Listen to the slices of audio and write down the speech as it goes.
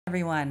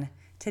everyone.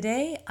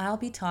 Today, I'll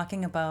be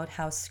talking about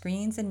how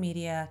screens and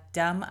media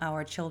dumb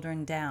our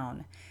children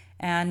down,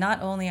 and not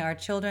only our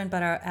children,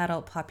 but our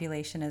adult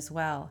population as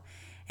well.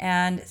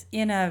 And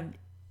in a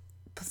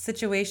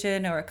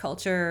situation or a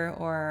culture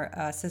or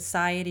a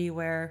society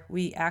where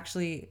we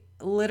actually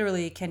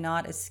literally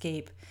cannot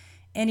escape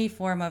any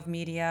form of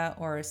media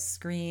or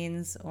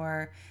screens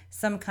or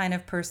some kind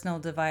of personal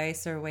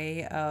device or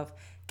way of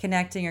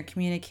connecting or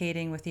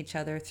communicating with each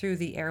other through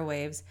the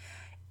airwaves,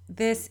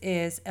 this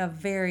is a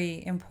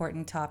very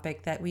important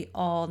topic that we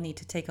all need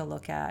to take a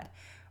look at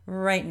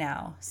right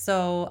now.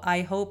 So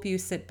I hope you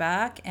sit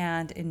back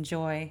and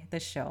enjoy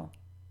the show.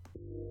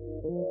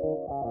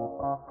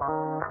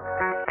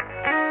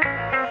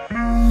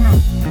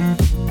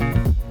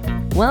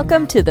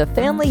 Welcome to the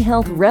Family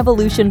Health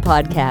Revolution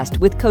podcast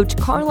with Coach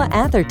Carla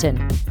Atherton,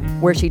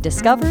 where she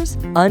discovers,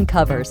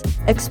 uncovers,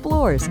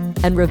 explores,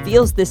 and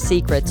reveals the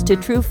secrets to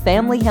true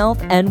family health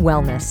and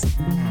wellness.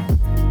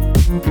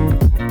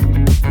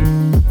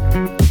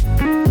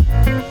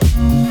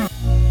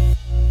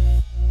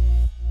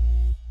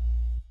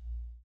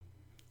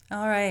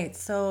 All right,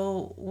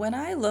 so when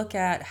I look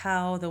at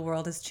how the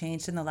world has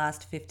changed in the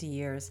last 50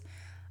 years,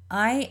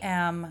 I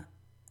am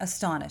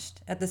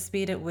astonished at the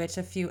speed at which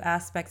a few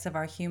aspects of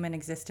our human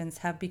existence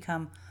have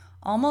become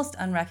almost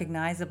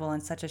unrecognizable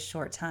in such a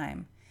short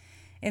time.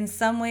 In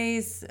some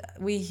ways,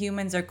 we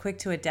humans are quick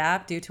to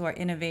adapt due to our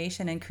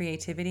innovation and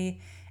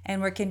creativity,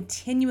 and we're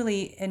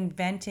continually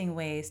inventing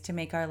ways to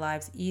make our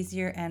lives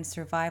easier and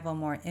survival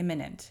more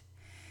imminent.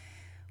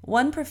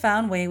 One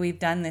profound way we've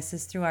done this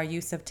is through our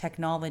use of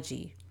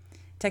technology.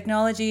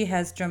 Technology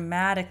has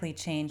dramatically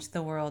changed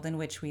the world in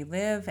which we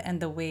live and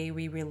the way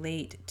we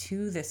relate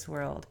to this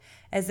world,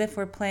 as if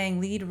we're playing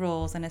lead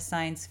roles in a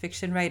science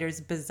fiction writer's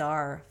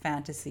bizarre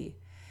fantasy.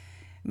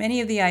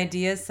 Many of the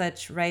ideas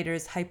such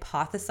writers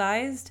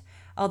hypothesized,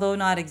 although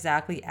not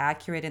exactly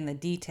accurate in the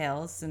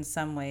details in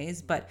some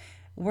ways, but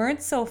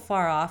weren't so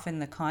far off in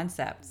the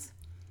concepts.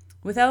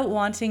 Without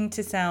wanting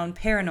to sound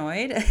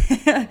paranoid,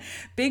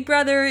 Big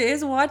Brother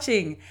is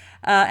watching.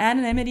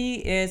 Anonymity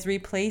is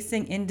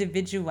replacing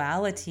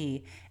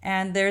individuality,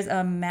 and there's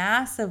a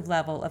massive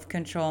level of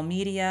control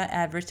media,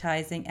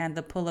 advertising, and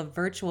the pull of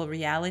virtual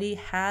reality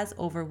has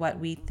over what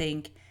we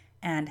think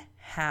and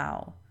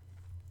how.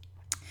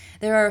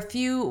 There are a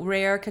few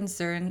rare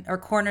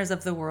corners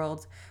of the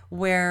world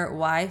where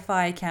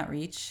Wi-Fi can't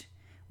reach,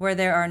 where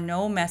there are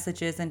no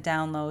messages and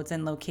downloads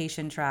and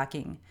location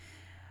tracking.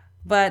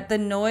 But the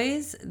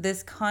noise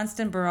this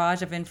constant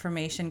barrage of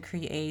information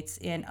creates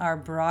in our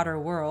broader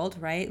world,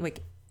 right?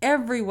 Like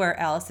everywhere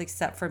else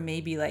except for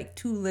maybe like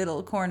two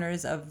little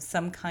corners of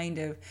some kind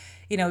of,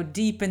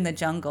 deep in the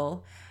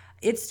jungle,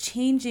 it's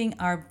changing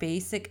our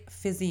basic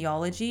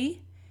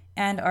physiology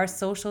and our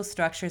social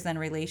structures and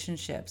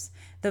relationships,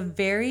 the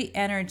very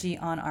energy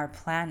on our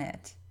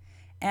planet.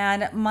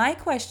 And my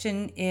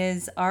question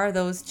is, are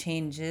those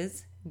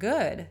changes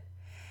good?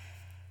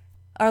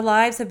 Our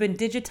lives have been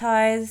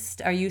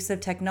digitized, our use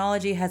of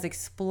technology has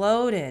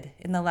exploded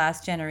in the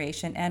last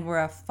generation, and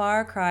we're a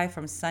far cry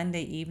from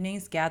Sunday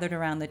evenings gathered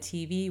around the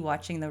TV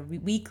watching the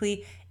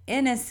weekly,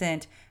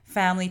 innocent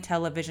family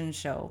television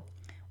show.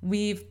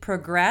 We've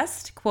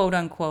progressed, quote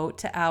unquote,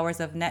 to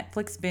hours of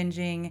Netflix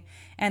binging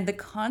and the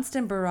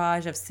constant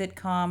barrage of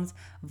sitcoms,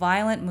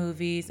 violent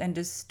movies, and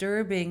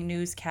disturbing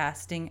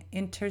newscasting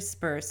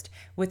interspersed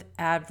with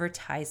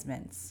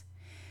advertisements.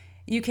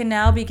 You can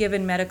now be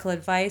given medical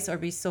advice or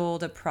be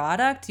sold a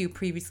product you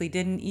previously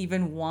didn't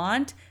even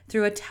want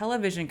through a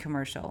television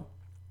commercial.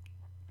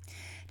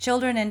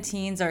 Children and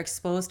teens are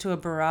exposed to a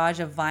barrage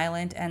of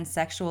violent and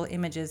sexual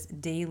images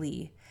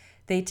daily.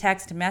 They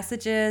text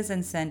messages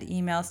and send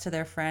emails to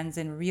their friends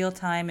in real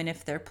time, and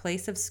if their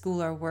place of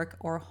school or work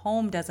or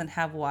home doesn't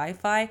have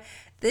Wi-Fi,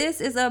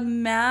 this is a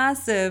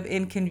massive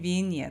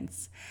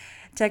inconvenience.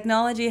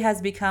 Technology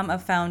has become a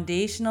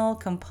foundational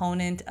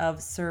component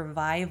of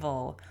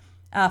survival,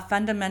 a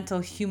fundamental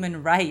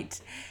human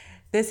right.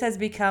 This has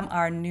become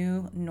our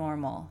new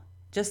normal,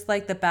 just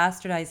like the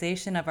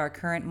bastardization of our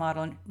current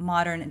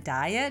modern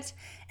diet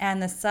and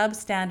the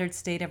substandard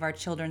state of our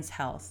children's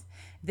health.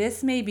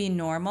 This may be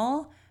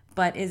normal,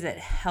 but is it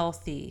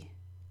healthy?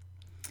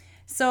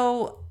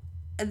 So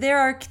there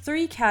are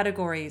three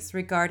categories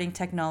regarding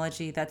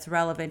technology that's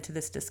relevant to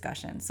this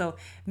discussion. So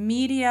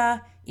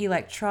media,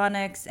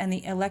 electronics, and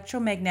the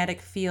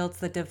electromagnetic fields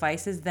the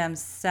devices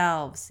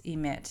themselves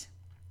emit.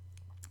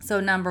 So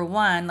number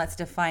one, let's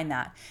define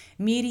that.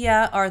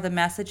 Media are the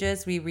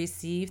messages we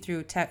receive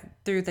through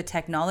the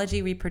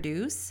technology we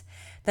produce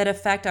that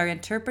affect our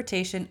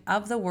interpretation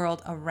of the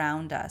world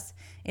around us.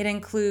 It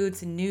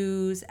includes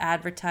news,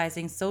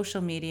 advertising, social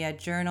media,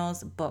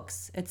 journals,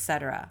 books,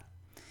 etc.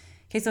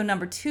 Okay, so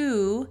number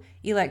two,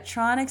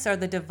 electronics are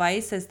the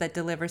devices that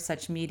deliver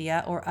such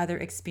media or other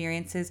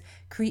experiences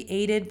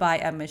created by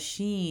a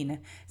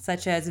machine,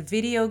 such as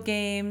video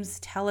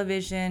games,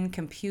 television,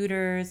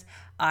 computers,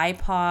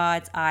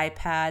 iPods,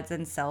 iPads,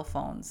 and cell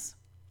phones.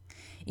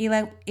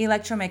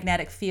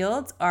 Electromagnetic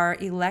fields are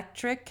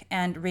electric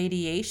and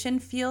radiation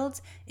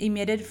fields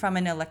emitted from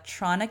an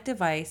electronic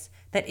device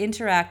that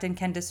interact and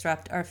can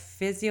disrupt our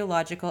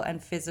physiological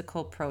and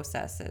physical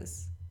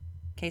processes.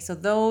 Okay, so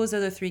those are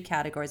the three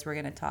categories we're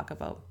going to talk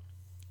about.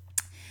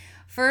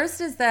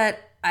 First is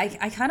that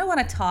I kind of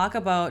want to talk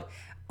about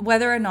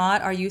whether or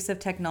not our use of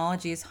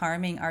technology is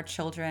harming our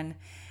children.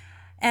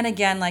 And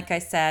again, like I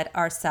said,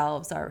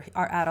 ourselves, our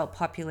adult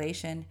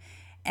population.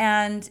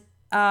 And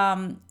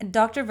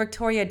Dr.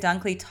 Victoria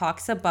Dunkley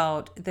talks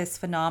about this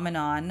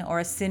phenomenon or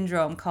a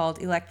syndrome called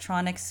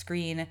electronic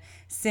screen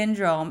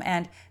syndrome.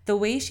 And the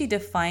way she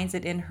defines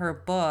it in her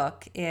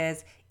book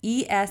is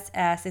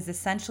ESS is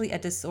essentially a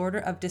disorder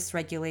of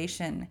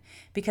dysregulation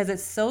because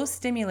it's so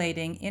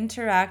stimulating.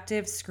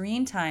 Interactive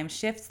screen time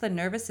shifts the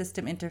nervous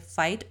system into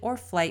fight or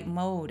flight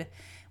mode,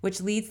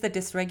 which leads to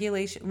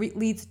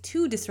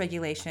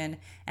dysregulation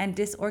and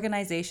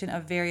disorganization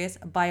of various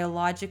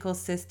biological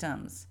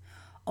systems.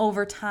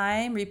 Over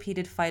time,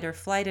 repeated fight or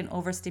flight and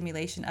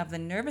overstimulation of the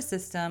nervous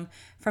system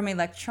from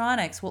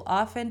electronics will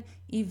often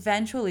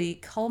eventually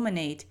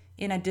culminate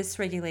in a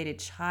dysregulated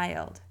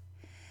child.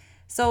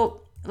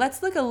 So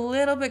let's look a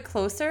little bit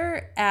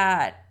closer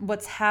at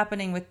what's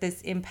happening with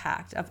this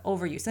impact of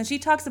overuse. And she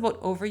talks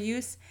about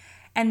overuse,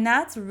 and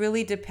that's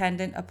really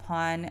dependent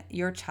upon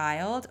your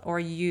child or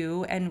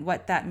you and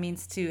what that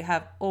means to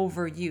have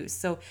overuse.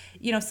 So,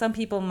 some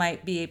people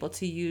might be able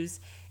to use,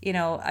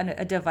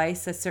 a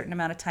device a certain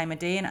amount of time a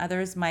day, and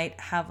others might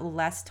have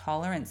less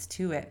tolerance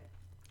to it.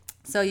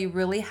 So you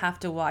really have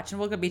to watch,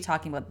 and we're going to be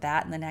talking about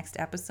that in the next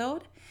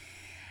episode.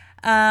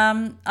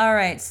 All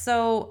right,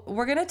 so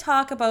we're going to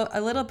talk about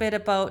a little bit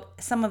about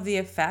some of the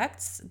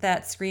effects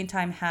that screen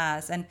time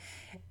has. And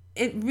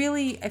it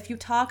really, if you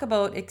talk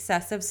about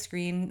excessive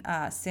screen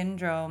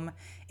syndrome,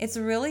 it's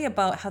really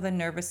about how the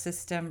nervous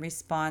system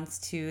responds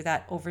to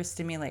that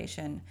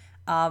overstimulation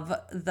of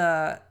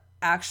the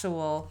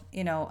actual,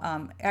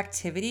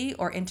 activity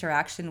or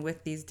interaction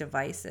with these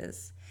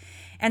devices.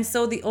 And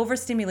so the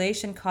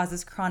overstimulation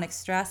causes chronic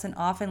stress and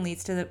often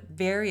leads to the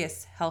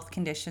various health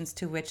conditions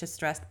to which a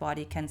stressed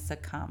body can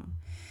succumb.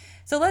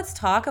 So let's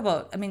talk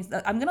about, I'm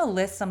going to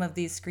list some of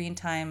these screen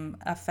time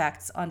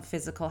effects on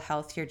physical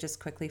health here just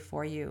quickly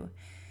for you.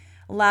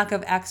 Lack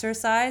of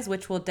exercise,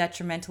 which will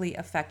detrimentally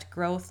affect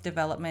growth,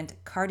 development,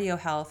 cardio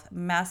health,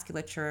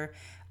 musculature,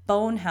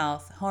 bone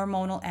health,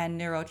 hormonal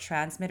and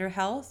neurotransmitter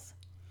health.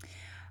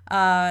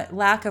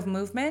 Lack of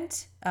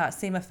movement,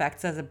 same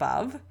effects as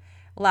above.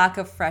 Lack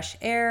of fresh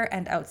air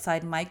and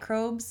outside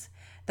microbes,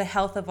 the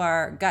health of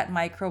our gut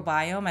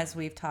microbiome, as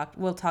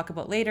we'll talk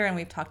about later, and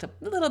we've talked a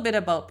little bit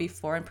about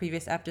before in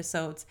previous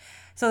episodes.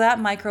 So that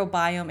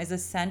microbiome is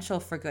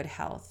essential for good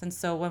health. And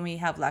so when we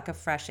have lack of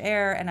fresh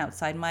air and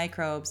outside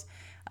microbes,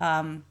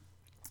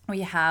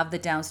 we have the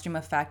downstream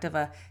effect of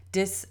a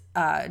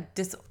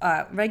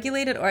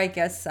dysregulated, or I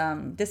guess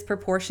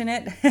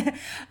disproportionate,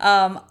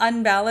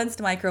 unbalanced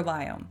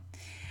microbiome.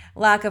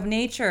 Lack of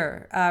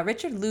nature.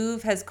 Richard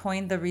Louv has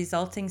coined the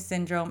resulting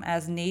syndrome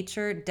as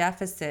nature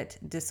deficit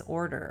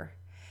disorder.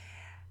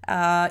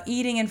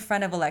 Eating in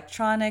front of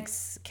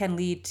electronics can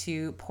lead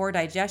to poor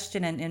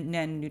digestion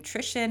and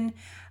nutrition,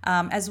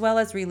 as well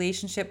as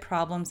relationship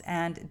problems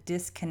and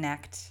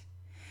disconnect.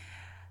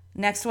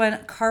 Next one,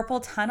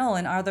 carpal tunnel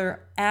and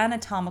other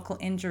anatomical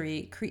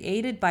injury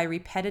created by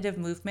repetitive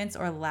movements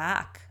or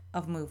lack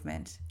of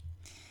movement.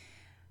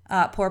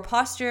 Poor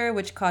posture,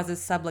 which causes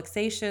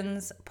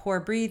subluxations,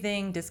 poor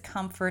breathing,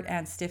 discomfort,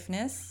 and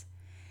stiffness.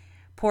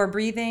 Poor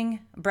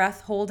breathing,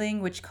 breath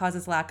holding, which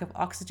causes lack of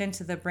oxygen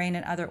to the brain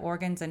and other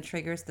organs and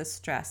triggers the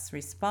stress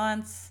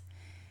response.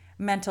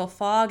 Mental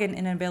fog and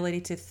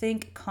inability to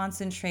think,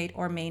 concentrate,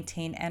 or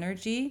maintain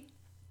energy.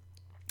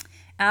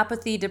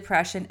 Apathy,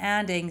 depression,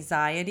 and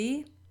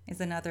anxiety is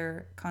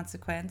another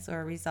consequence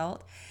or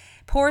result.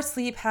 Poor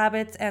sleep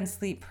habits and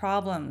sleep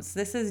problems.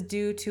 This is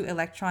due to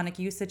electronic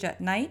usage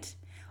at night,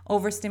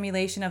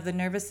 overstimulation of the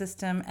nervous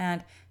system,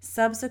 and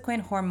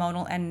subsequent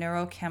hormonal and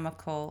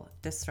neurochemical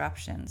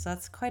disruptions. So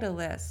that's quite a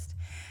list.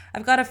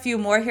 I've got a few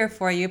more here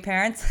for you,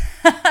 parents.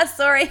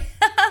 Sorry.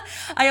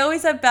 I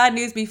always have bad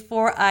news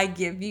before I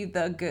give you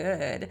the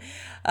good.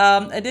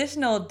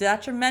 Additional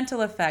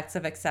detrimental effects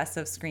of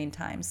excessive screen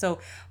time. So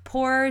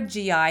poor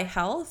GI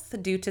health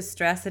due to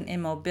stress and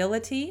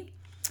immobility.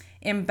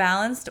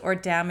 Imbalanced or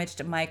damaged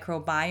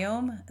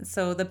microbiome.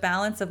 So the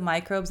balance of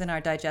microbes in our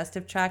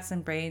digestive tracts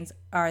and brains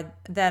are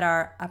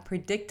a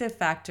predictive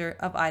factor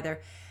of either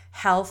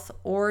health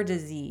or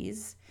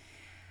disease.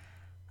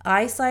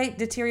 Eyesight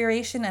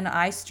deterioration and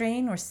eye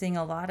strain, we're seeing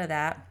a lot of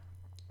that.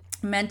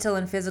 Mental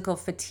and physical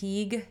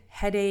fatigue,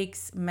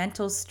 headaches,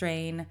 mental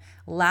strain,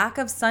 lack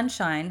of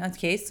sunshine.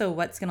 Okay, so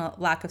what's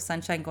lack of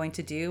sunshine going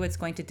to do? It's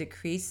going to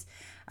decrease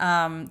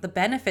the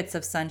benefits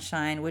of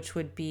sunshine, which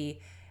would be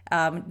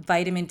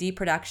vitamin D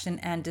production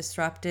and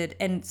disrupted.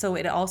 And so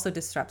it also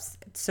disrupts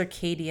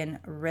circadian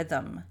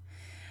rhythm.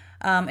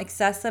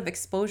 Excessive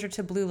exposure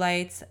to blue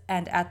lights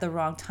and at the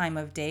wrong time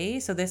of day.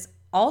 So this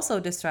also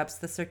disrupts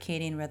the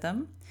circadian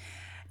rhythm.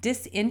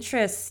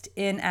 disinterest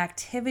in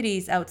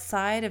activities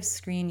outside of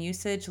screen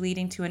usage,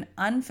 leading to an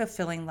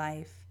unfulfilling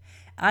life,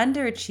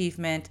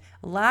 underachievement,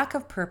 lack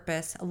of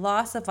purpose,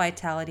 loss of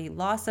vitality,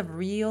 loss of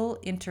real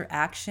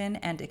interaction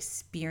and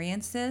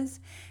experiences,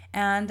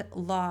 and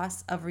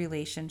loss of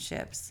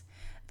relationships.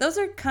 Those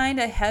are kind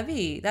of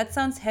heavy. That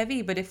sounds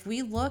heavy, but if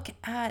we look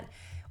at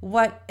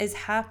what is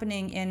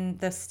happening in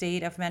the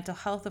state of mental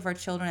health of our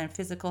children and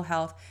physical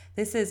health,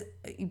 this is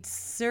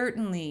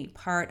certainly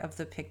part of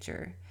the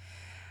picture.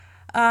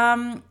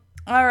 All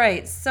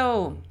right,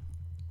 so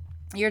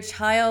your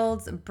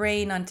child's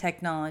brain on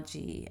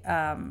technology,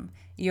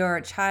 your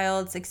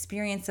child's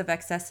experience of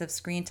excessive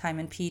screen time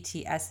and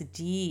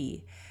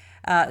PTSD.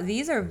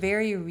 These are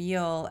very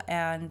real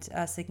and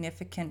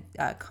significant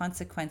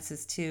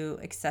consequences to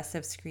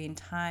excessive screen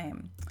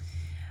time.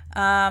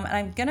 And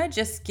I'm going to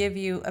just give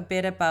you a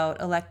bit about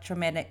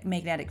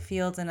electromagnetic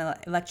fields and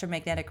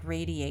electromagnetic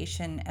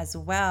radiation as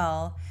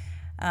well.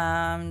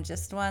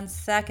 Just one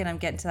second, I'm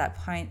getting to that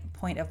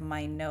point of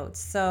my notes.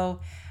 So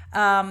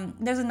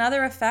there's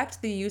another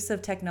effect the use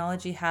of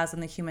technology has on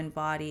the human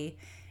body,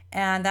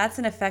 and that's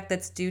an effect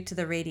that's due to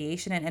the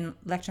radiation and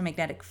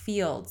electromagnetic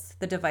fields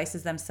the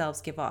devices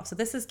themselves give off. So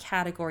this is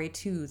category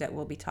 2 that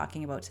we'll be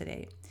talking about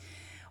today.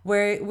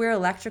 We're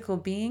electrical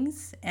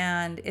beings,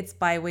 and it's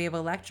by way of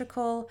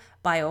electrical,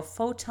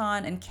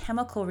 biophoton, and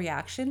chemical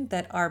reaction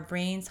that our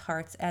brains,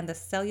 hearts, and the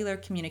cellular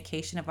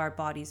communication of our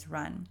bodies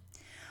run.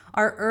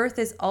 Our Earth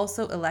is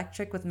also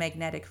electric with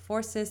magnetic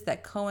forces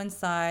that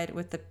coincide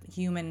with the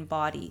human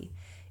body.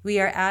 We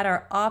are at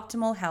our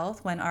optimal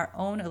health when our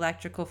own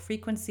electrical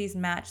frequencies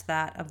match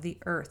that of the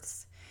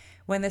Earth's.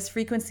 When this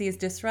frequency is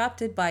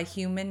disrupted by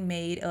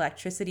human-made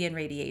electricity and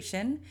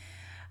radiation,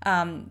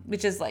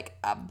 which is like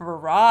a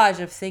barrage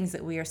of things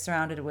that we are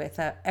surrounded with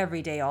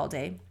every day, all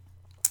day.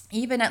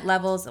 Even at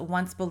levels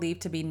once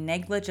believed to be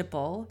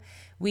negligible,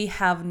 we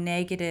have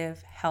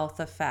negative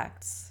health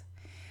effects.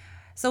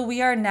 So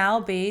we are now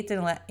bathed in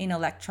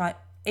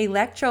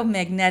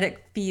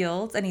electromagnetic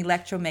fields and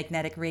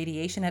electromagnetic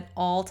radiation at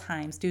all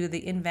times due to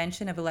the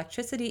invention of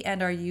electricity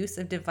and our use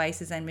of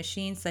devices and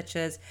machines such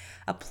as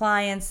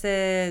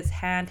appliances,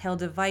 handheld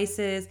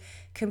devices,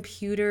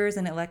 computers,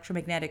 and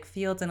electromagnetic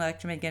fields and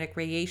electromagnetic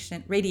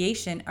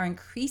radiation are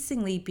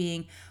increasingly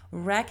being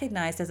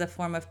recognized as a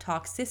form of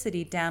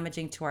toxicity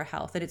damaging to our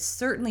health. And it's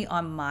certainly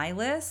on my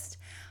list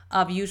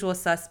of usual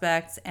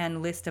suspects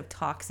and list of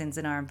toxins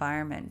in our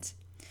environment.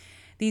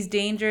 These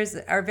dangers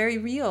are very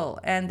real,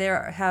 and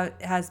there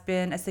has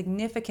been a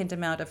significant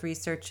amount of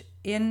research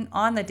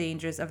on the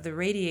dangers of the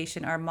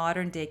radiation our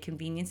modern day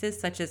conveniences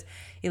such as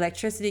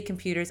electricity,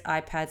 computers,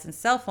 iPads, and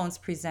cell phones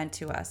present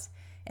to us,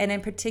 and in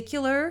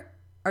particular,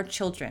 our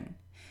children.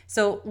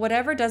 So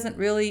whatever doesn't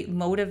really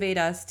motivate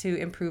us to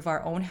improve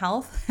our own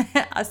health,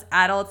 us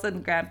adults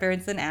and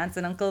grandparents and aunts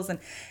and uncles and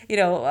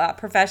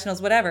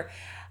professionals, whatever,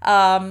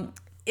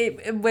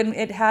 when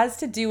it has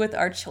to do with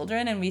our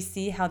children and we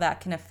see how that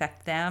can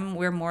affect them,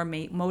 we're more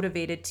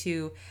motivated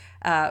to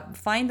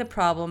find the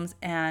problems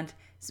and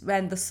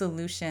the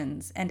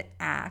solutions and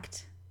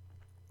act.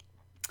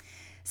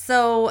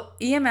 So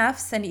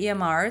EMFs and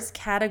EMRs,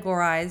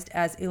 categorized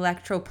as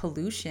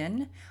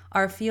electropollution,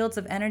 are fields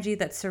of energy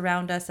that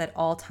surround us at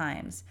all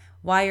times.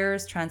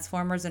 Wires,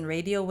 transformers, and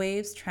radio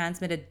waves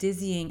transmit a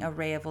dizzying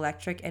array of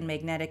electric and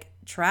magnetic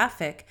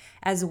traffic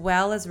as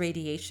well as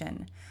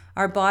radiation.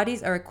 Our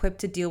bodies are equipped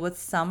to deal with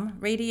some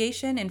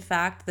radiation. In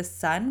fact, the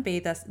sun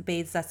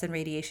bathes us in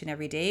radiation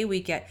every day.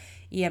 We get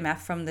EMF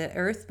from the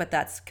earth, but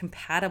that's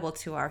compatible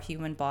to our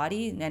human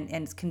body and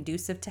it's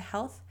conducive to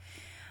health.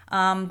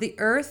 The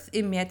earth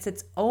emits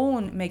its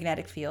own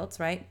magnetic fields,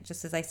 right?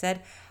 Just as I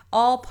said,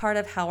 all part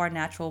of how our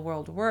natural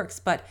world works,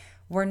 but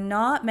we're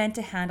not meant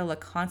to handle a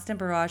constant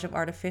barrage of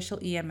artificial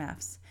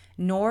EMFs,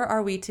 nor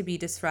are we to be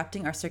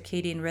disrupting our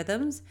circadian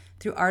rhythms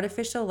through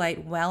artificial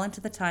light well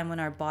into the time when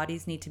our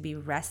bodies need to be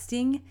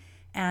resting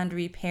and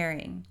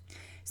repairing.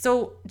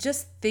 So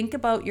just think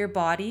about your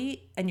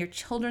body and your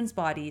children's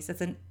bodies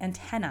as an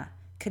antenna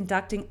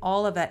conducting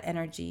all of that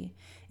energy.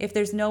 If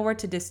there's nowhere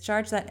to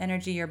discharge that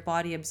energy, your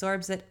body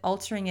absorbs it,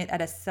 altering it at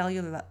a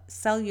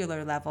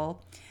cellular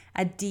level,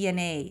 a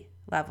DNA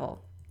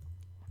level.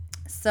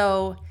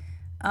 So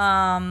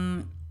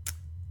I'm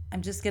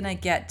just going to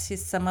get to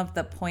some of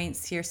the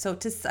points here. So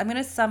I'm going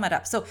to sum it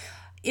up. So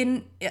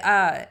in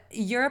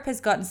Europe has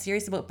gotten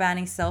serious about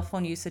banning cell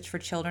phone usage for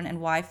children and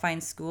Wi-Fi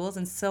in schools,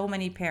 and so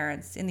many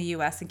parents in the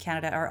US and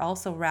Canada are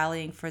also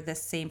rallying for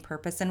this same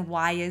purpose. And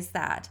why is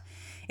that?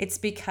 It's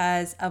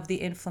because of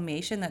the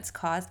inflammation that's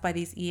caused by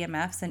these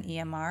EMFs and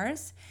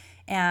EMRs,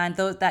 and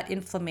that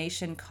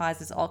inflammation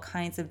causes all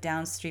kinds of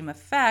downstream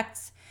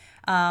effects,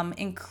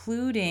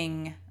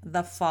 including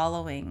the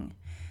following.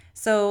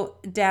 So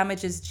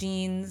damages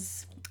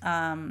genes,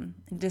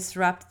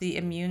 disrupt the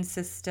immune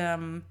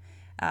system.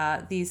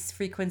 These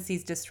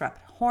frequencies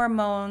disrupt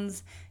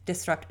hormones,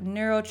 disrupt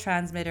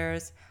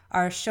neurotransmitters,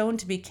 are shown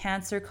to be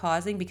cancer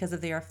causing because of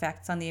their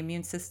effects on the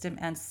immune system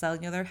and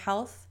cellular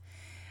health.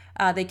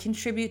 They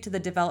contribute to the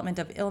development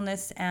of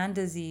illness and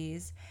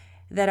disease.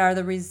 that are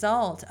the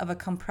result of a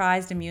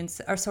compromised immune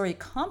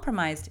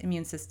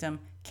system,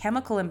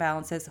 chemical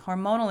imbalances,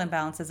 hormonal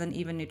imbalances, and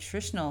even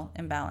nutritional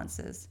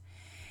imbalances.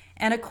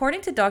 And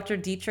according to Dr.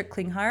 Dietrich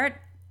Klinghardt,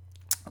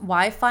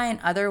 Wi-Fi and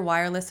other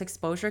wireless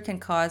exposure can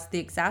cause the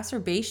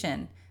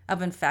exacerbation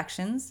of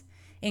infections,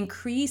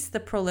 increase the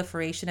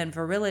proliferation and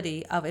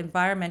virility of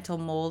environmental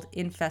mold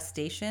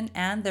infestation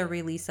and the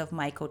release of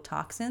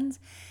mycotoxins,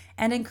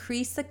 and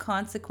increase the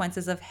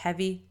consequences of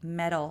heavy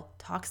metal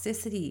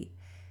toxicity.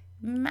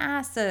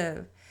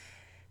 Massive.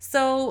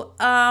 So,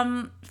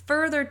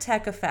 further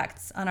tech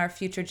effects on our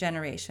future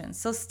generations.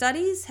 So,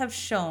 studies have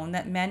shown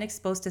that men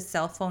exposed to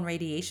cell phone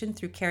radiation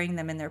through carrying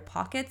them in their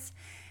pockets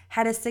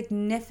had a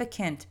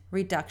significant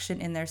reduction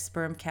in their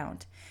sperm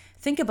count.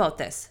 Think about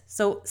this.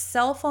 So,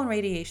 cell phone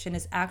radiation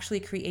is actually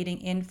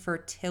creating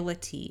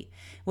infertility,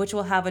 which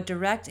will have a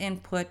direct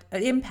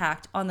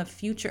impact on the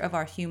future of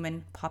our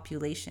human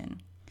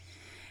population.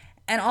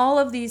 And all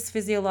of these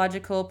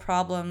physiological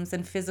problems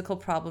and physical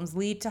problems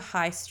lead to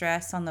high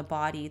stress on the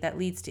body that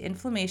leads to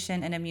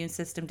inflammation and immune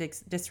system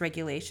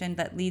dysregulation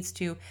that leads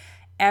to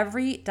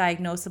every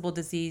diagnosable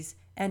disease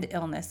and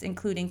illness,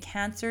 including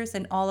cancers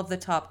and all of the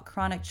top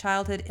chronic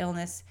childhood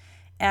illness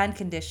and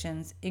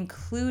conditions,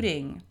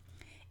 including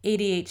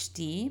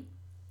ADHD,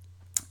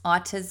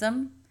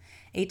 autism,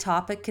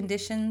 atopic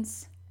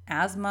conditions,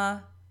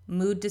 asthma,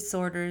 mood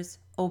disorders,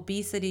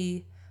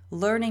 obesity,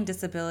 learning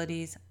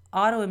disabilities,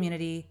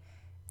 autoimmunity,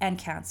 and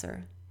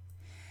cancer.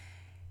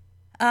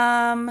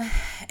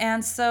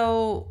 And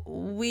so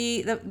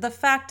the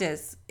fact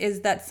is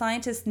that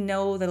scientists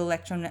know that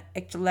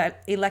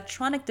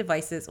electronic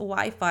devices,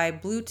 Wi-Fi,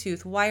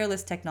 Bluetooth,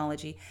 wireless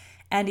technology,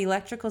 and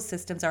electrical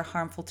systems are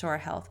harmful to our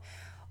health.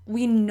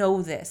 We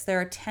know this.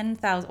 There are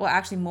 10,000, well,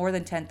 actually more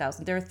than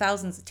 10,000. There are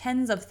thousands,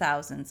 tens of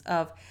thousands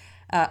of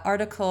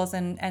articles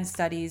and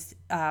studies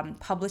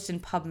published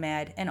in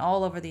PubMed and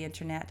all over the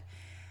internet.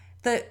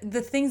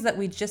 The things that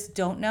we just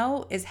don't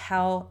know is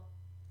how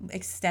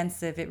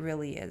extensive it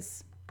really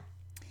is.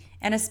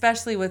 And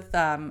especially with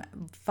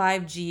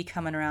 5G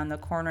coming around the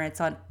corner,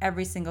 it's on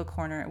every single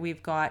corner.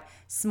 We've got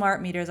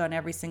smart meters on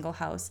every single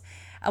house.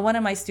 One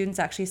of my students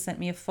actually sent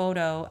me a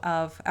photo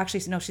of,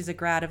 she's a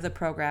grad of the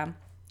program,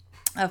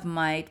 of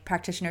my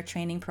practitioner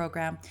training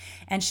program.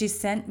 And she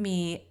sent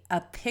me a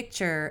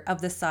picture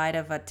of the side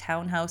of a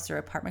townhouse or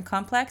apartment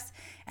complex,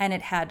 and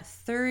it had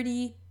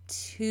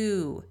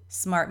 32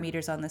 smart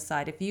meters on the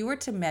side. If you were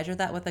to measure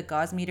that with a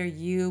gauge meter,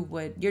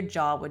 your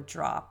jaw would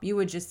drop. You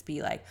would just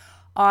be like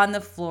on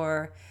the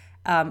floor,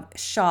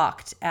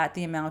 shocked at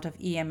the amount of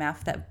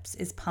EMF that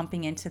is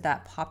pumping into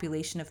that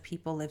population of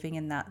people living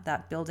in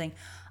that building,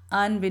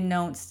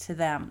 unbeknownst to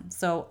them.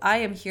 So I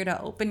am here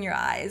to open your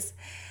eyes.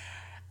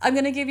 I'm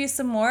going to give you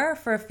some more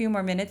for a few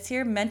more minutes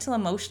here. Mental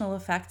emotional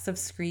effects of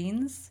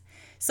screens.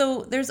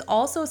 So there's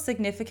also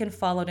significant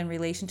fallout in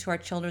relation to our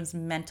children's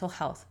mental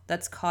health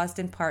that's caused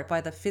in part by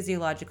the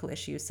physiological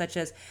issues such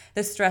as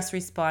the stress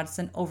response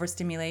and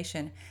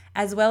overstimulation,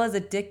 as well as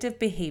addictive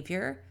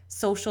behavior,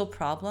 social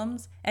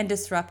problems, and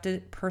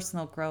disrupted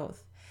personal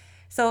growth.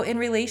 So in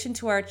relation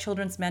to our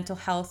children's mental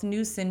health,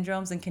 new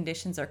syndromes and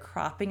conditions are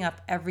cropping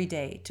up every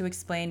day to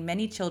explain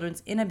many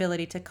children's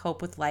inability to cope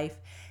with life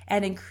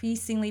and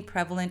increasingly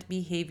prevalent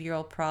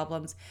behavioral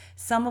problems,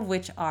 some of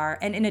which are,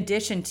 and in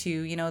addition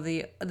to,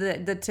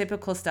 the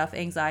typical stuff,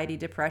 anxiety,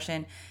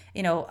 depression,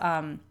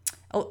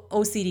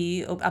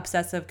 OCD,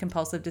 obsessive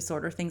compulsive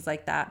disorder, things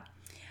like that.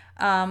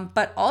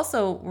 But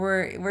also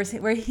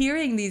we're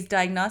hearing these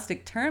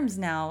diagnostic terms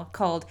now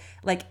called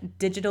like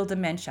digital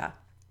dementia,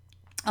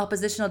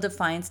 oppositional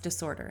defiance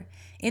disorder,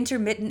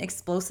 intermittent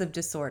explosive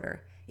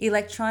disorder,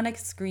 electronic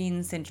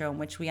screen syndrome,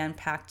 which we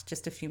unpacked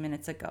just a few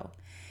minutes ago.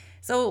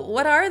 So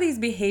what are these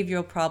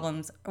behavioral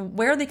problems?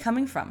 Where are they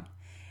coming from?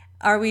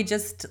 Are we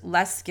just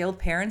less skilled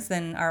parents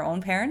than our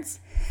own parents?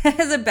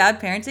 Is it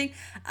bad parenting?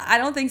 I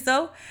don't think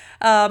so.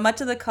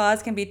 Much of the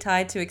cause can be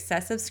tied to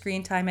excessive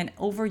screen time and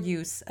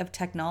overuse of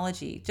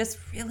technology. Just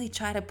really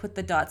try to put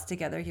the dots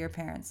together here,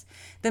 parents.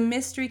 The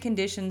mystery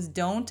conditions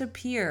don't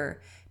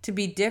appear to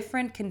be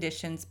different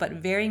conditions, but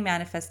varying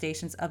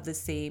manifestations of the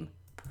same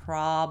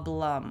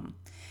problem.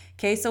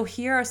 Okay, so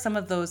here are some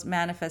of those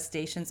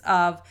manifestations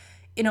of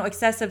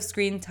excessive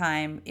screen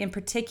time in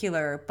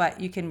particular, but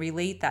you can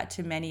relate that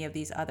to many of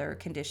these other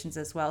conditions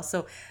as well.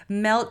 So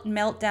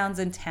meltdowns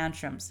and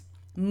tantrums,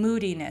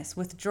 moodiness,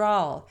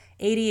 withdrawal,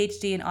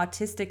 ADHD and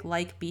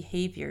autistic-like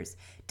behaviors,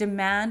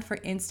 demand for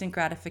instant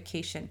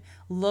gratification,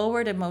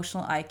 lowered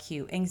emotional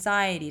IQ,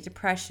 anxiety,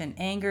 depression,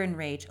 anger and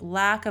rage,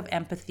 lack of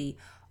empathy,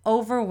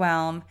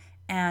 overwhelm,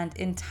 and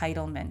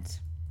entitlement.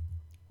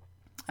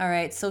 All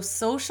right, so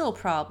social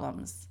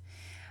problems.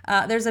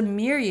 There's a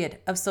myriad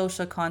of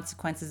social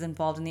consequences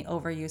involved in the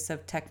overuse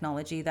of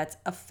technology that's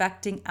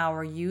affecting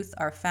our youth,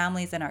 our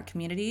families, and our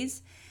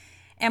communities.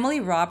 Emily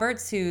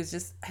Roberts,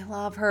 I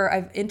love her.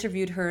 I've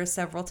interviewed her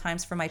several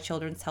times for my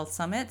children's health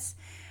summits.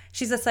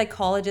 She's a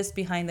psychologist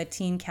behind the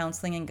teen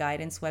counseling and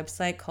guidance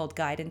website called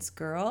Guidance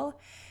Girl.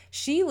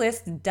 she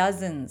lists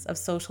dozens of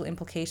social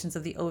implications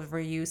of the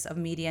overuse of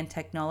media and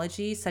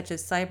technology, such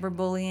as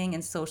cyberbullying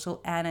and social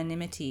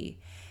anonymity.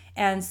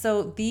 And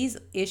so these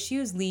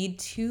issues lead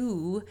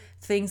to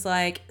things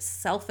like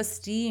self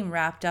esteem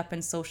wrapped up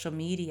in social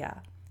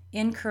media,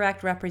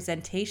 incorrect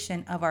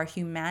representation of our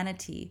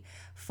humanity,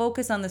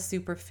 focus on the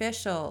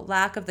superficial,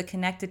 lack of the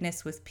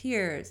connectedness with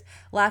peers,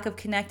 lack of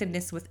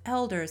connectedness with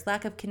elders,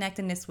 lack of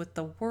connectedness with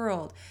the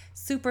world,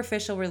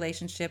 superficial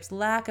relationships,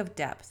 lack of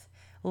depth,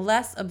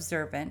 less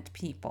observant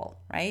people,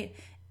 right?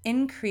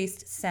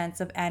 Increased sense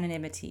of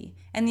anonymity.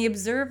 And the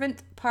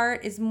observant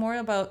part is more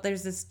about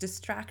there's this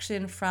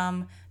distraction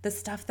from the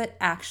stuff that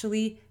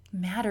actually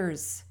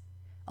matters.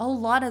 A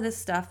lot of this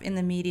stuff in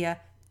the media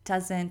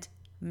doesn't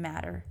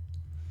matter.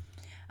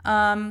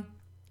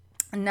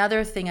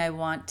 Another thing I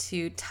want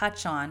to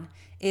touch on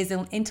is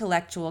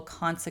intellectual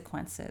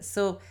consequences.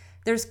 So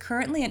there's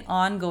currently an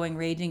ongoing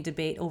raging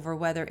debate over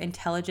whether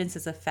intelligence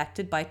is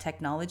affected by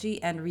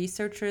technology, and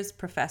researchers,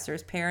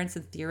 professors, parents,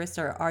 and theorists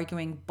are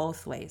arguing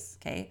both ways,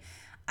 okay?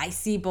 I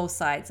see both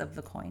sides of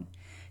the coin.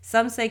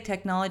 Some say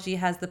technology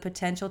has the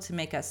potential to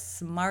make us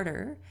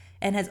smarter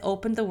and has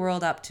opened the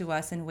world up to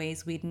us in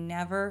ways we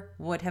never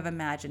would have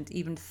imagined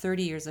even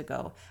 30 years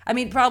ago. I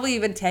mean, probably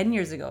even 10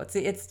 years ago.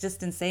 It's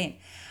just insane.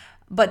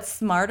 But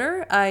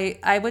smarter,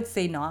 I would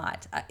say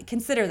not.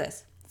 Consider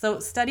this. So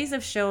studies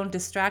have shown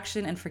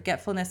distraction and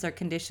forgetfulness are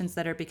conditions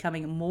that are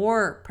becoming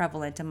more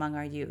prevalent among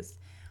our youth.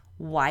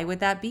 Why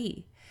would that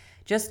be?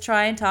 Just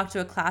try and talk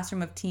to a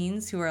classroom of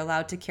teens who are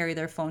allowed to carry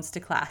their phones to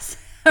class.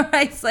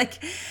 Right? It's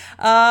like,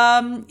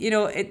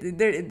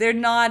 they're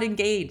not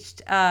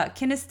engaged.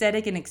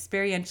 Kinesthetic and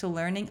experiential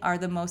learning are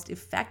the most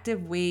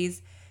effective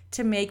ways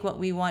to make what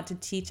we want to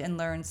teach and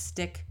learn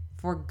stick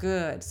for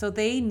good. So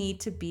they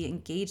need to be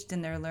engaged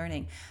in their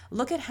learning.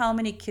 Look at how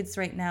many kids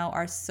right now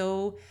are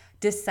so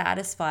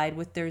dissatisfied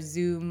with their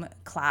Zoom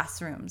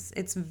classrooms.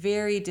 It's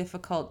very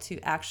difficult to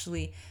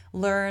actually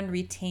learn,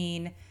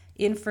 retain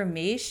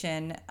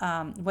information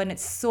when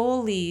it's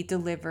solely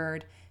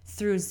delivered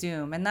through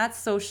Zoom. And that's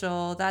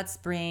social, that's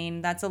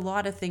brain, that's a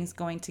lot of things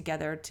going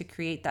together to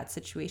create that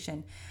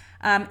situation.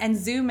 And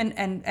Zoom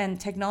and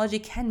technology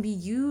can be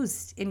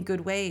used in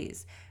good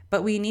ways,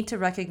 but we need to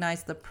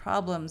recognize the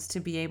problems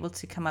to be able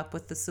to come up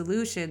with the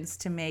solutions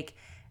to make,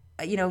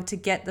 to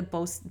get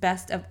the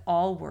best of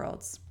all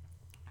worlds.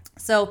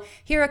 So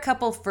here are a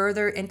couple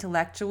further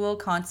intellectual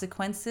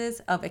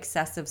consequences of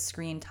excessive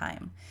screen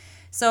time.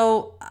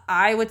 So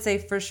I would say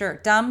for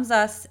sure, dumbs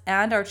us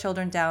and our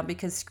children down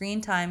because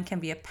screen time can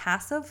be a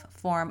passive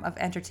form of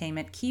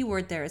entertainment.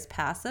 Keyword there is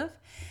passive,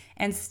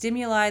 and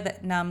stimuli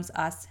that numbs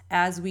us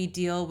as we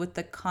deal with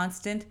the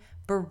constant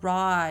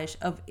barrage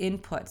of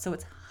input. So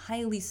it's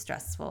highly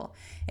stressful.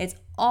 It's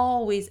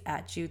always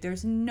at you.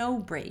 There's no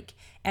break,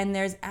 and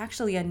there's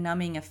actually a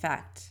numbing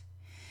effect.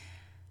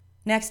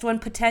 Next one,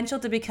 potential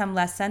to become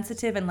less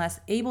sensitive and less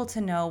able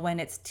to know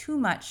when it's too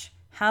much,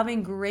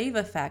 having grave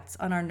effects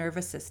on our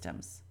nervous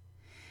systems.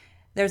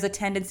 There's a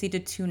tendency to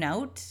tune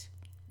out,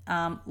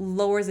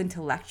 lowers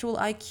intellectual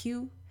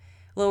IQ,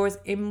 lowers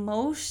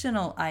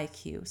emotional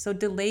IQ. So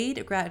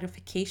delayed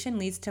gratification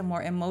leads to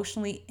more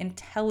emotionally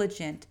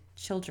intelligent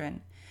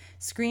children.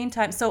 Screen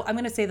time, so I'm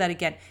going to say that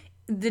again.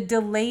 The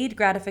delayed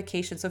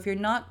gratification, so if you're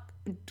not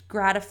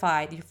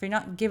gratified, if you're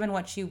not given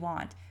what you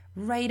want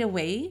right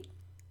away,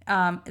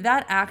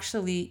 that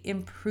actually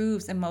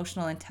improves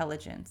emotional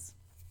intelligence.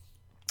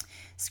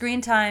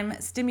 Screen time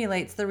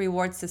stimulates the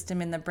reward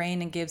system in the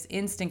brain and gives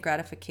instant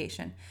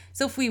gratification.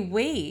 So if we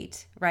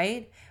wait,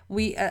 right,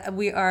 we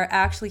are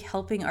actually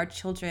helping our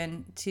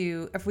children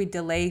to, if we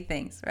delay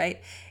things,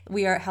 right,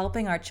 we are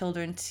helping our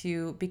children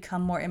to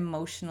become more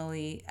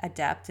emotionally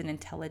adept and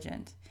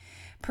intelligent.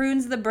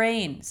 Prunes the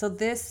brain. So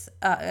this,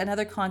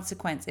 another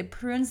consequence, it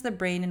prunes the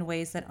brain in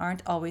ways that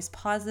aren't always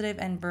positive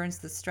and burns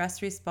the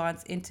stress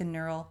response into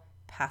neural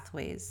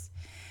pathways.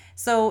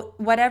 So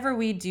whatever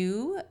we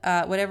do,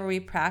 whatever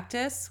we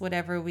practice,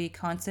 whatever we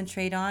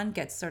concentrate on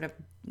gets sort of,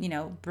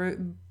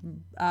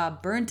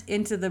 burnt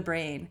into the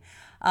brain.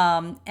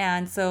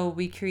 And so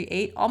we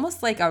create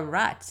almost like a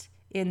rut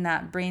in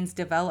that brain's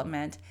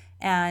development.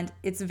 And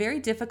it's very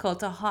difficult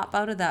to hop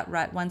out of that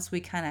rut once we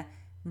kind of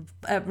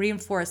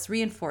reinforce.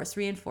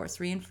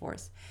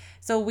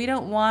 So we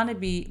don't want to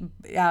be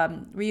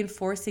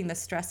reinforcing the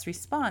stress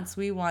response.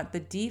 We want the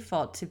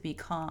default to be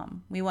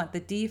calm. We want the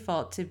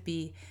default to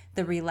be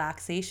the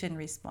relaxation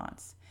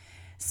response.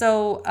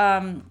 So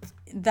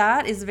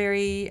that is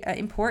very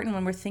important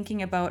when we're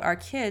thinking about our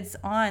kids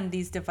on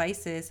these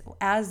devices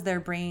as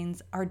their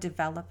brains are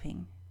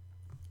developing.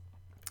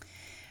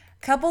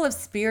 Couple of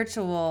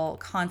spiritual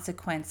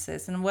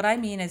consequences, and what I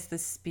mean is the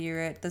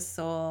spirit, the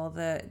soul,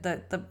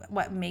 the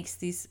what makes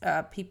these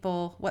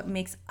people, what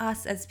makes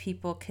us as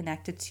people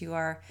connected to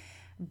our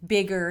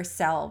bigger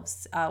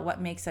selves, what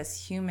makes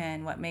us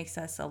human, what makes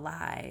us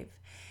alive.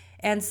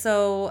 And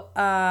so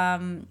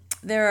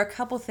there are a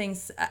couple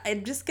things.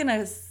 I'm just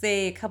gonna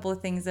say a couple of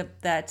things that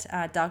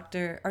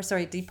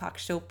Deepak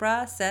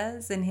Chopra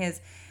says in his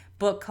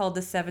book called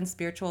The 7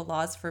 Spiritual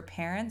Laws for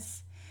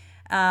Parents.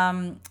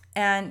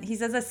 And he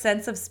says a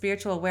sense of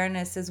spiritual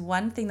awareness is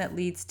one thing that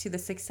leads to the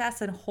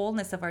success and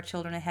wholeness of our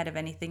children ahead of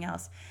anything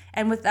else.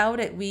 And without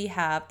it, we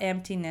have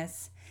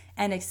emptiness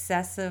and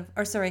existential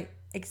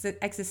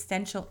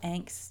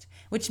angst,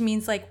 which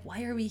means like,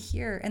 why are we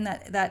here? And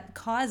that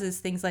causes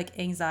things like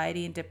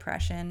anxiety and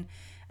depression,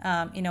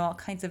 all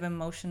kinds of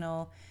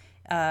emotional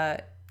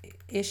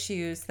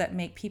issues that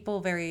make people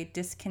very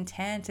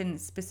discontent, and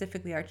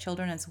specifically our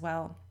children as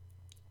well.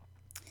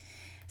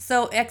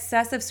 So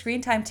excessive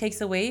screen time takes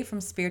away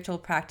from spiritual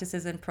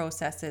practices and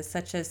processes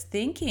such as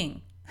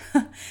thinking,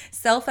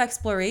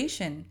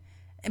 self-exploration,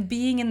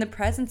 being in the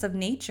presence of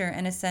nature,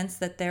 and a sense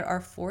that there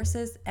are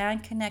forces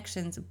and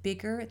connections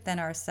bigger than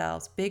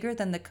ourselves, bigger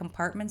than the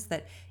compartments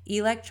that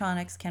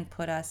electronics can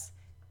put us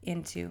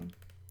into.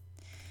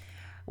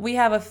 We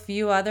have a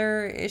few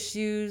other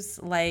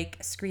issues like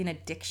screen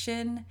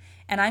addiction,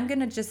 and I'm going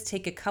to just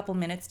take a couple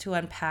minutes to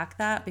unpack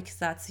that because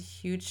that's a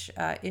huge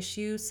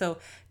issue. So,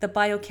 the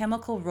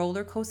biochemical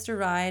roller coaster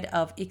ride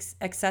of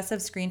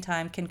excessive screen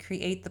time can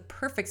create the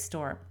perfect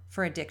storm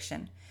for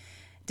addiction.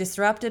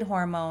 Disrupted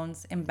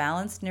hormones,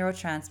 imbalanced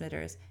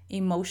neurotransmitters,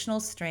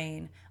 emotional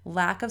strain,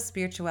 lack of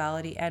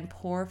spirituality, and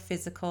poor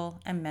physical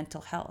and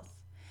mental health.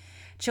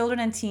 Children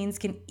and teens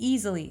can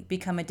easily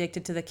become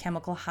addicted to the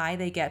chemical high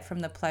they get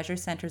from the pleasure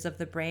centers of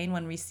the brain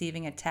when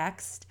receiving a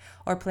text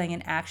or playing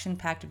an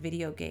action-packed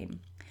video game.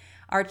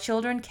 Our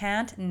children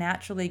can't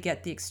naturally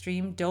get the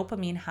extreme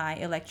dopamine high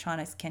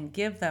electronics can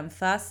give them,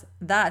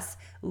 thus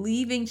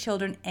leaving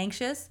children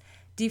anxious,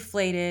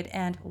 deflated,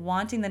 and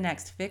wanting the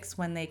next fix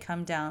when they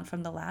come down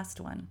from the last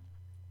one.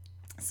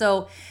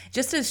 So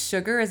just as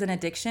sugar is an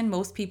addiction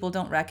most people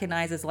don't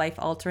recognize as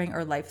life-altering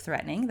or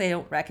life-threatening, they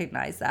don't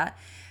recognize that.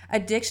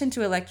 Addiction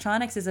to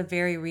electronics is a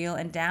very real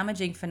and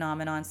damaging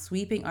phenomenon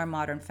sweeping our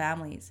modern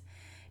families.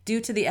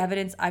 Due to the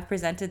evidence I've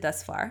presented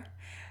thus far,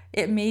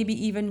 it may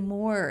be even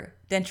more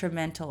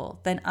detrimental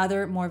than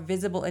other more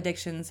visible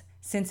addictions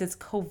since it's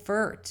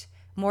covert,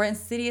 more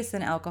insidious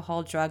than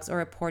alcohol, drugs, or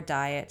a poor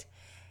diet.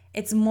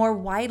 It's more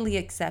widely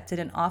accepted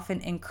and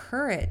often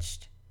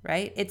encouraged,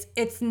 right?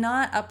 It's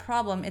not a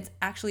problem. It's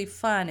actually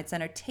fun. It's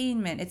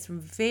entertainment.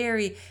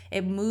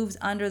 It moves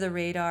under the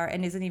radar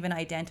and isn't even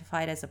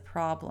identified as a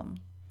problem.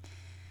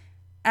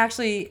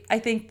 Actually, I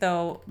think,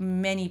 though,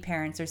 many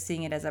parents are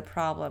seeing it as a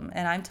problem,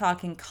 and I'm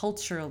talking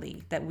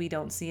culturally that we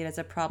don't see it as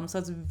a problem. So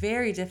it's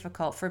very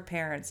difficult for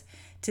parents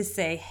to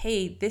say,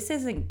 hey, this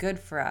isn't good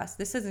for us.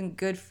 This isn't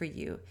good for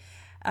you.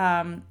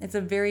 It's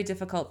a very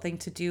difficult thing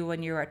to do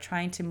when you are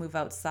trying to move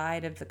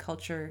outside of the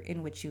culture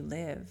in which you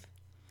live.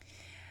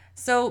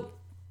 So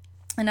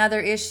another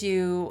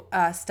issue,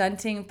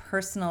 stunting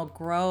personal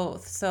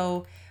growth.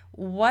 So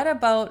what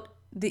about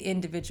the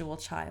individual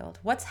child?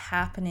 What's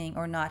happening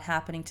or not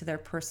happening to their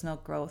personal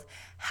growth?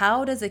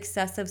 How does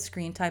excessive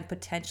screen time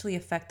potentially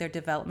affect their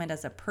development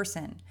as a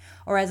person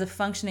or as a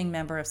functioning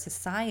member of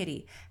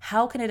society?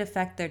 How can it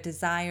affect their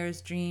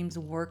desires, dreams,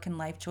 work and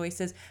life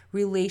choices,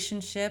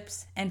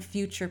 relationships, and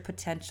future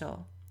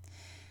potential?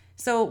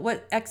 So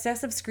what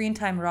excessive screen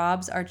time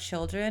robs our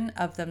children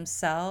of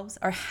themselves,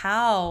 or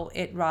how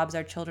it robs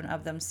our children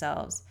of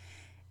themselves,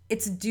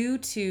 it's due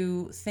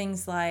to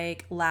things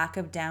like lack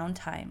of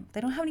downtime.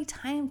 They don't have any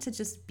time to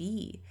just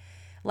be.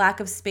 Lack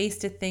of space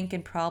to think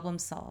and problem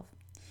solve.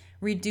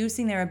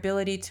 Reducing their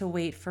ability to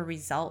wait for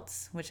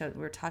results, which we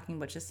were talking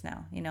about just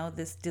now,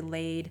 this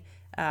delayed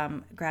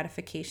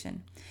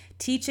gratification.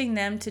 Teaching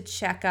them to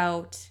check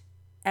out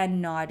and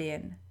nod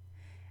in.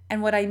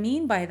 And what I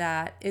mean by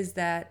that is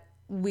that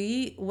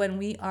when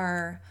we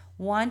are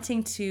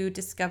wanting to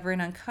discover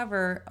and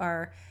uncover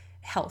our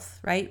health,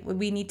 right?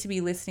 We need to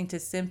be listening to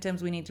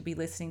symptoms. We need to be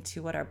listening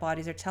to what our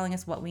bodies are telling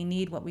us, what we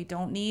need, what we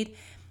don't need.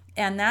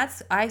 And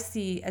that's, I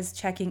see as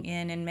checking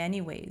in many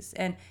ways,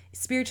 and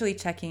spiritually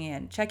checking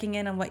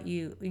in on what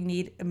you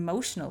need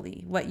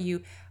emotionally, what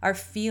you are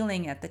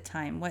feeling at the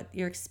time, what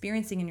you're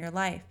experiencing in your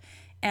life.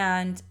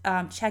 And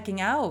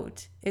checking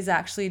out is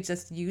actually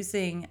just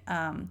using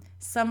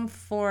some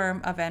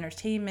form of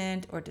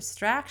entertainment or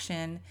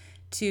distraction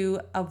to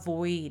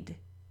avoid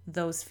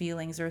those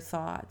feelings or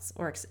thoughts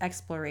or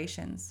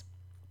explorations.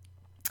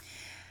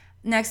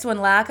 Next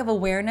one, lack of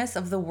awareness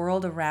of the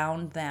world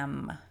around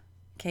them.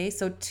 Okay,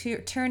 so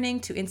turning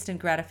to instant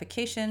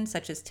gratification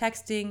such as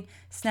texting,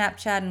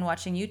 Snapchat, and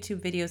watching YouTube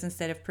videos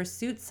instead of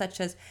pursuits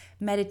such as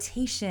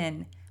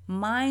meditation,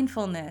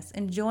 mindfulness,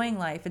 enjoying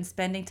life, and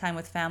spending time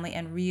with family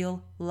and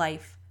real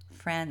life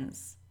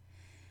friends.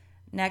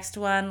 Next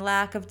one,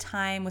 lack of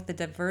time with the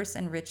diverse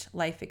and rich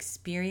life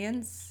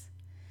experience.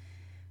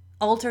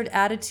 Altered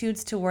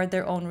attitudes toward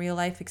their own real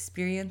life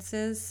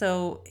experiences.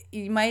 So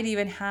you might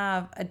even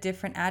have a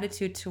different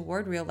attitude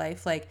toward real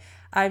life. Like,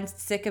 I'm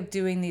sick of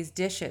doing these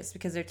dishes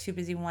because they're too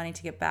busy wanting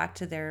to get back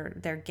to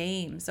their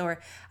games. Or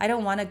I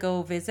don't want to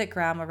go visit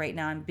grandma right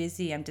now. I'm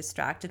busy. I'm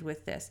distracted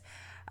with this.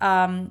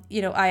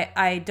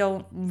 I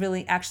don't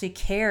really actually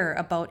care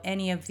about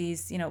any of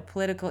these,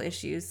 political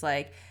issues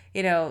like,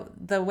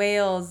 the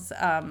whales,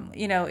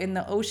 in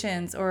the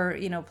oceans, or,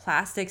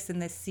 plastics in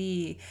the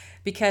sea,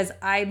 because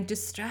I'm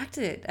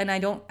distracted and I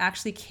don't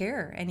actually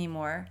care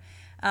anymore.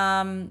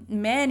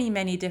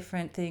 Many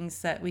different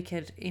things that we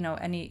could,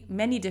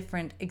 many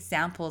different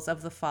examples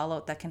of the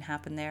fallout that can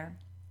happen there.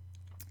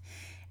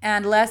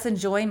 And less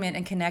enjoyment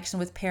and connection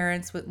with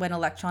parents when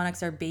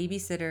electronics are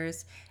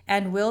babysitters,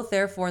 and will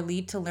therefore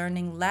lead to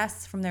learning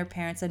less from their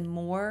parents and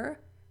more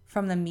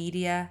from the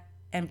media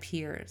and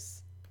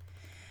peers.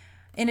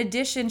 In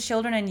addition,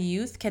 children and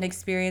youth can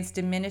experience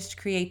diminished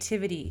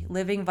creativity,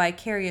 living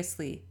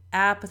vicariously,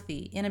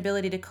 apathy,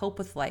 inability to cope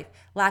with life,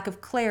 lack of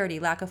clarity,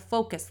 lack of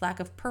focus, lack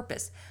of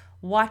purpose,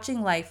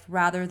 watching life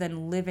rather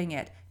than living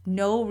it,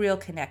 no real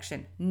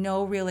connection,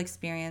 no real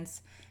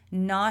experience,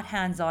 not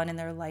hands-on in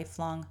their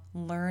lifelong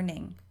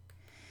learning.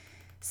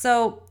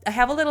 So I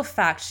have a little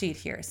fact sheet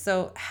here.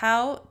 So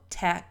how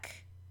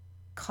tech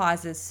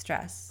causes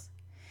stress.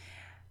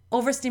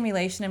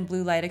 Overstimulation and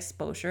blue light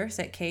exposure.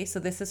 Okay, so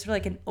this is sort of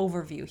like an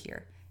overview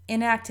here.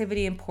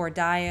 Inactivity and poor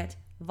diet,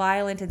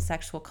 violent and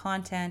sexual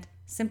content,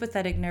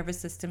 sympathetic nervous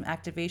system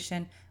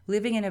activation,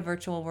 living in a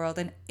virtual world,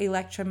 and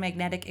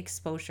electromagnetic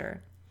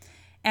exposure.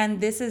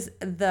 And this is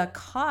the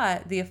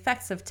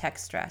effects of tech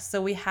stress.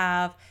 So we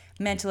have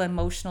mental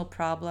emotional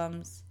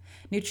problems,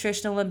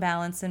 nutritional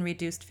imbalance and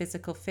reduced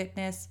physical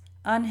fitness,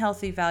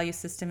 unhealthy value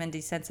system and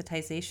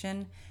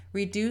desensitization,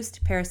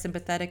 reduced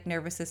parasympathetic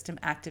nervous system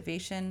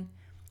activation,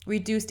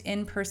 reduced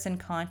in-person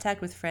contact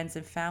with friends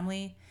and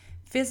family,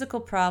 physical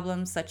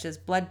problems such as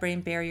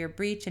blood-brain barrier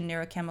breach and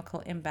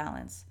neurochemical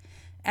imbalance.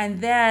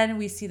 And then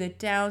we see the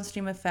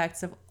downstream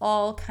effects of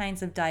all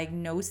kinds of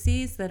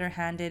diagnoses that are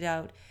handed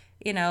out,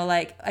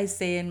 like I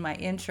say in my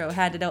intro,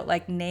 handed out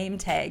like name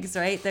tags,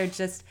 right? They're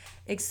just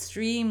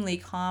extremely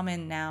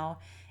common now.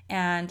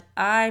 And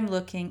I'm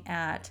looking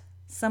at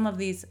some of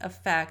these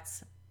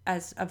effects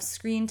of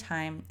screen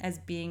time as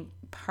being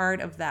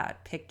part of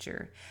that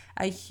picture,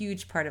 a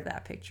huge part of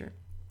that picture.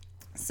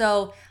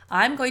 So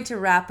I'm going to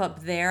wrap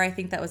up there. I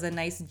think that was a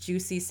nice,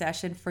 juicy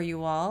session for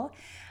you all.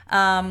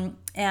 And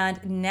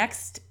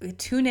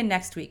tune in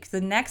next week.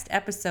 The next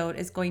episode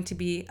is going to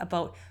be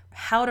about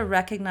how to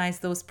recognize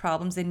those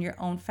problems in your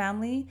own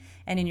family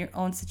and in your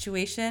own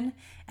situation.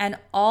 And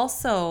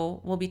also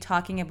we'll be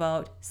talking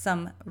about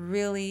some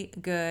really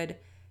good,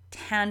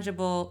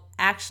 tangible,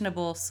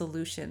 actionable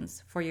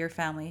solutions for your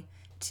family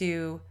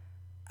to,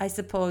 I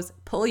suppose,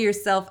 pull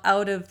yourself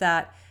out of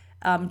that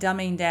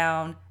dumbing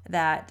down,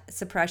 that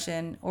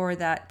suppression, or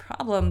that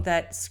problem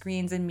that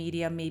screens and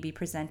media may be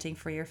presenting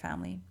for your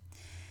family.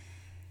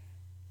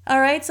 All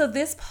right, so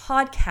this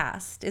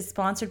podcast is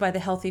sponsored by the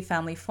Healthy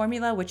Family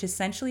Formula, which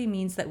essentially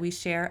means that we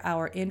share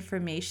our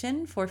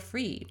information for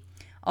free.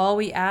 All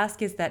we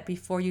ask is that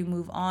before you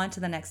move on to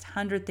the next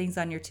 100 things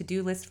on your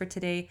to-do list for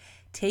today,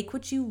 take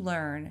what you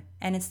learn,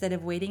 and instead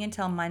of waiting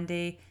until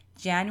Monday,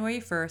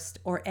 January 1st,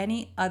 or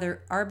any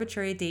other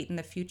arbitrary date in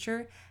the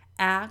future,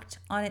 act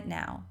on it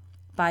now.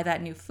 Buy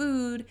that new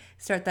food,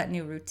 start that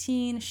new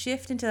routine,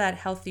 shift into that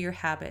healthier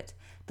habit.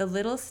 The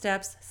little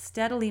steps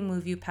steadily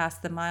move you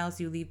past the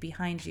miles you leave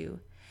behind you.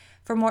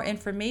 For more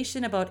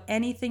information about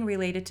anything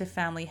related to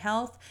family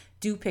health,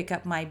 do pick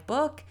up my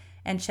book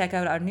and check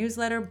out our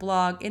newsletter,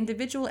 blog,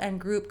 individual and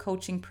group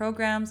coaching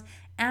programs,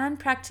 and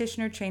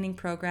practitioner training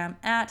program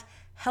at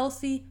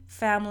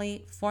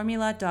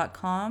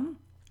healthyfamilyformula.com.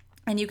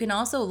 And you can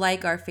also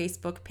like our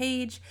Facebook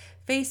page,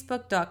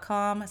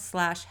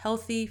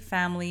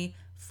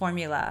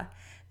 facebook.com/healthyfamilyformula.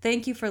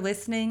 Thank you for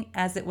listening,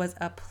 as it was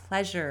a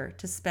pleasure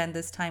to spend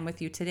this time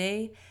with you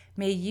today.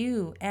 May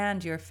you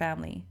and your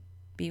family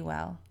be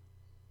well.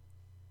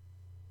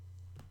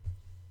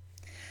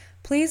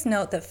 Please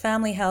note that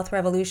Family Health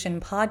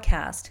Revolution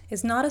podcast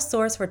is not a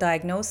source for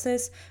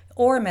diagnosis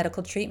or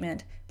medical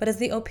treatment, but is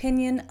the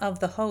opinion of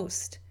the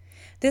host.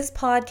 This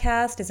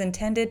podcast is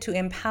intended to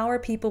empower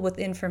people with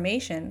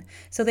information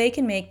so they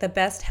can make the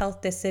best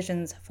health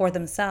decisions for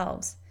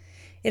themselves.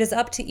 It is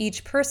up to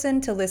each person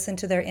to listen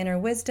to their inner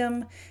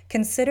wisdom,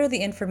 consider the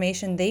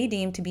information they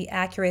deem to be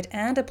accurate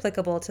and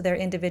applicable to their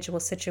individual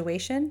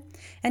situation,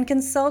 and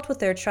consult with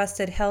their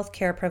trusted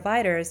healthcare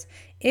providers,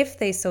 if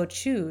they so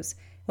choose,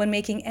 when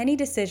making any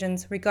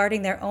decisions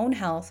regarding their own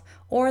health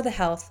or the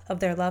health of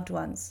their loved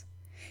ones.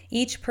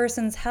 Each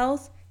person's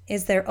health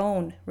is their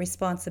own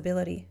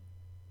responsibility.